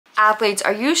Athletes,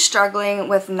 are you struggling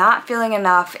with not feeling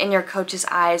enough in your coach's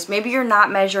eyes? Maybe you're not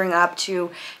measuring up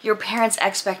to your parents'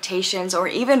 expectations, or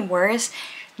even worse,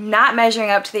 not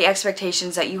measuring up to the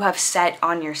expectations that you have set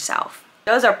on yourself.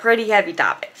 Those are pretty heavy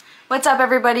topics. What's up,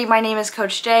 everybody? My name is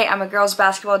Coach Jay. I'm a girls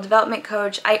basketball development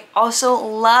coach. I also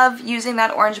love using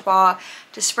that orange ball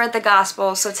to spread the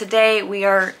gospel. So today we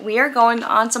are going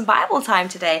on some Bible time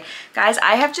today. Guys,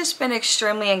 I have just been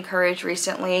extremely encouraged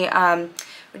recently.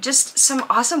 Just some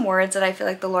awesome words that I feel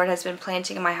like the Lord has been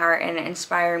planting in my heart and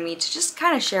inspiring me to just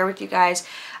kind of share with you guys.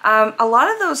 A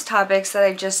lot of those topics that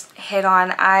I just hit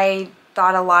on, I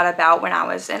thought a lot about when I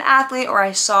was an athlete, or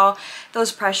I saw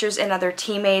those pressures in other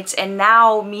teammates, and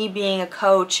now me being a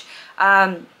coach,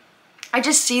 I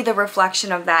just see the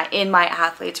reflection of that in my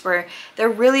athletes, where they're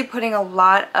really putting a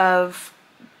lot of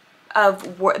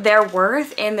their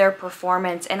worth in their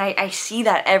performance, and I see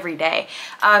that every day.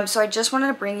 So I just wanted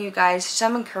to bring you guys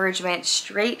some encouragement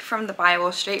straight from the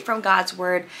Bible, straight from God's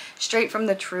word, straight from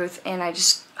the truth, and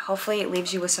hopefully it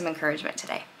leaves you with some encouragement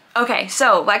today. Okay,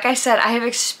 so like I said, I have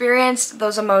experienced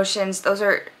those emotions. Those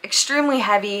are extremely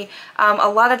heavy. A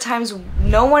lot of times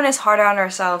no one is harder on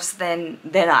ourselves than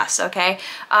us, okay?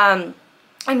 And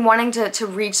wanting to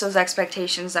reach those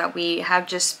expectations that we have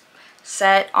just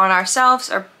set on ourselves,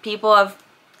 or people have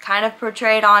kind of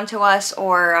portrayed onto us,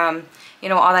 or you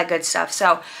know, all that good stuff.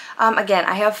 So again,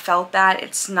 I have felt that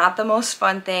it's not the most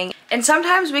fun thing, and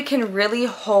sometimes we can really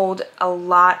hold a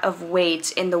lot of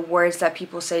weight in the words that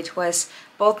people say to us,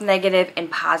 both negative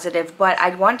and positive. But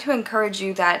I want to encourage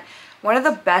you that one of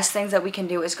the best things that we can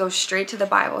do is go straight to the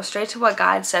Bible, straight to what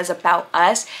God says about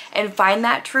us, and find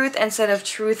that truth instead of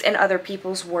truth in other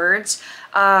people's words.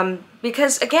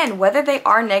 Because again, whether they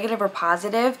are negative or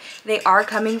positive, they are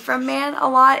coming from man a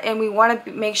lot, and we want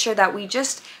to make sure that we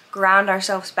just ground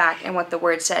ourselves back in what the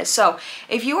word says. So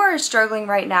if you are struggling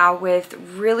right now with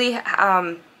really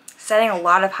setting a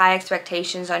lot of high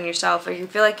expectations on yourself, or you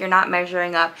feel like you're not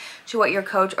measuring up to what your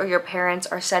coach or your parents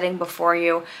are setting before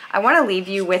you, I want to leave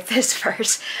you with this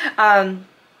verse.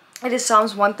 It is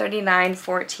Psalms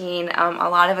 139:14. A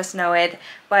lot of us know it,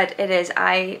 but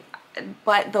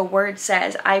but the word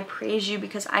says, "I praise you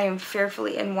because I am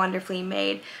fearfully and wonderfully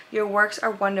made. Your works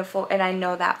are wonderful, and I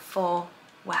know that full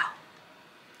well."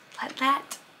 Let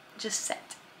that just sit.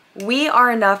 We are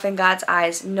enough in God's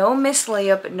eyes. No missed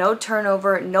layup, no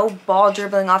turnover, no ball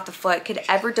dribbling off the foot could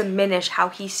ever diminish how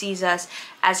he sees us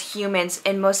as humans,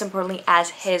 and most importantly, as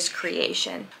his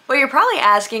creation. But you're probably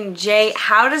asking, Jay,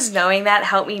 how does knowing that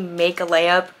help me make a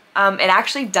layup? It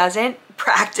actually doesn't.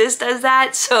 Practice does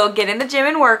that, so get in the gym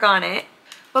and work on it.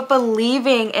 But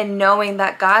believing and knowing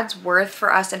that God's worth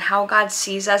for us and how God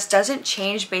sees us doesn't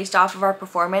change based off of our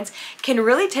performance can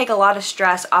really take a lot of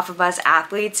stress off of us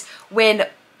athletes, when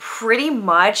pretty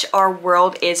much our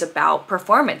world is about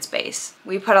performance based.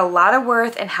 We put a lot of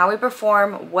worth in how we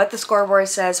perform, what the scoreboard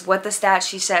says, what the stat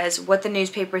sheet says, what the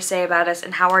newspapers say about us,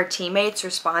 and how our teammates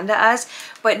respond to us.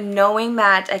 But knowing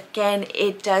that, again,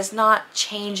 it does not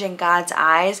change in God's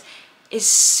eyes is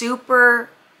super,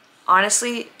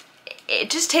 honestly, it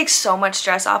just takes so much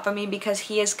stress off of me, because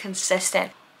he is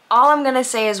consistent. All I'm gonna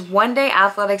say is one day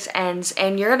athletics ends,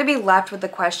 and you're gonna be left with the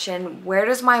question, where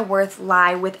does my worth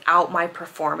lie without my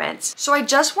performance? So I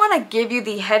just wanna give you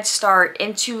the head start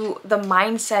into the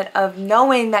mindset of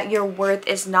knowing that your worth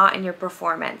is not in your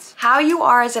performance. How you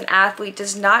are as an athlete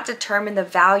does not determine the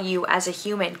value as a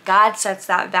human. God sets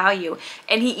that value,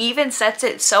 and he even sets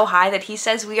it so high that he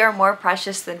says we are more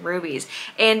precious than rubies.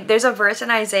 And there's a verse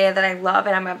in Isaiah that I love,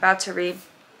 and I'm about to read.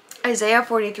 Isaiah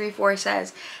 43:4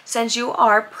 says, "Since you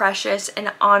are precious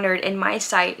and honored in my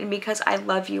sight, and because I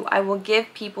love you, I will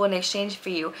give people in exchange for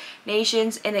you,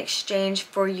 nations in exchange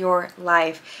for your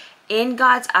life." In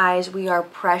God's eyes, we are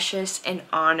precious and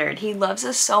honored. He loves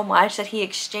us so much that he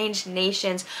exchanged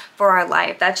nations for our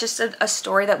life. That's just a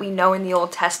story that we know in the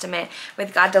Old Testament,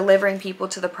 with God delivering people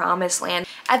to the promised land.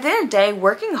 At the end of the day,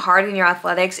 working hard in your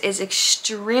athletics is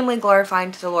extremely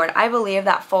glorifying to the Lord. I believe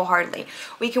that full-heartedly.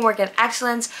 We can work in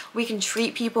excellence. We can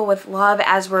treat people with love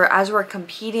as we're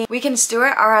competing. We can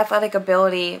steward our athletic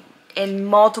ability in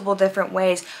multiple different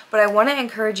ways, but I want to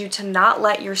encourage you to not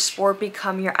let your sport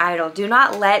become your idol. Do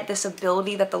not let this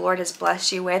ability that the Lord has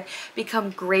blessed you with become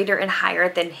greater and higher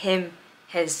than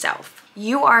himself.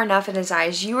 You are enough in his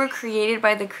eyes. You were created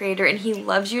by the Creator, and he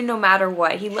loves you no matter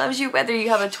what. He loves you whether you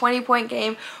have a 20-point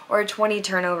game or a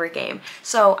 20-turnover game.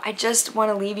 So I just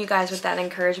want to leave you guys with that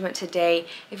encouragement today.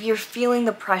 If you're feeling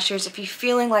the pressures, if you're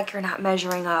feeling like you're not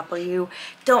measuring up, or you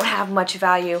don't have much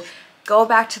value, go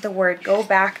back to the word. Go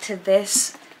back to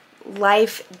this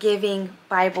life-giving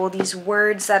Bible, these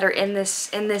words that are in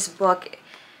this book.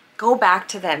 go back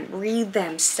to them, read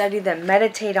them, study them,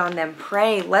 meditate on them,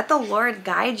 pray, let the Lord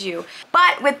guide you.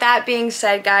 But with that being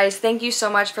said, guys, thank you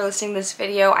so much for listening to this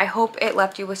video. I hope it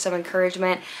left you with some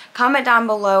encouragement. Comment down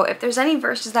below if there's any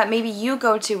verses that maybe you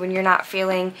go to when you're not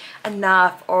feeling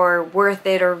enough or worth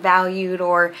it or valued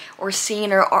or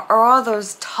seen or all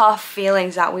those tough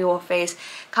feelings that we will face.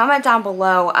 Comment down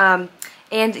below.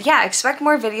 And yeah, expect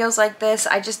more videos like this.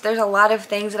 There's a lot of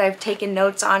things that I've taken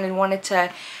notes on and wanted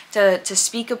to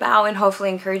speak about and hopefully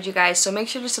encourage you guys. So make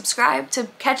sure to subscribe to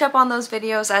catch up on those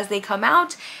videos as they come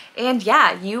out. And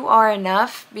yeah, you are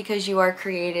enough because you are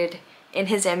created in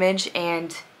His image,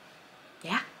 and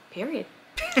yeah, period.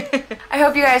 I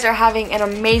hope you guys are having an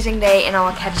amazing day, and I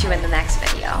will catch you in the next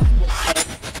video.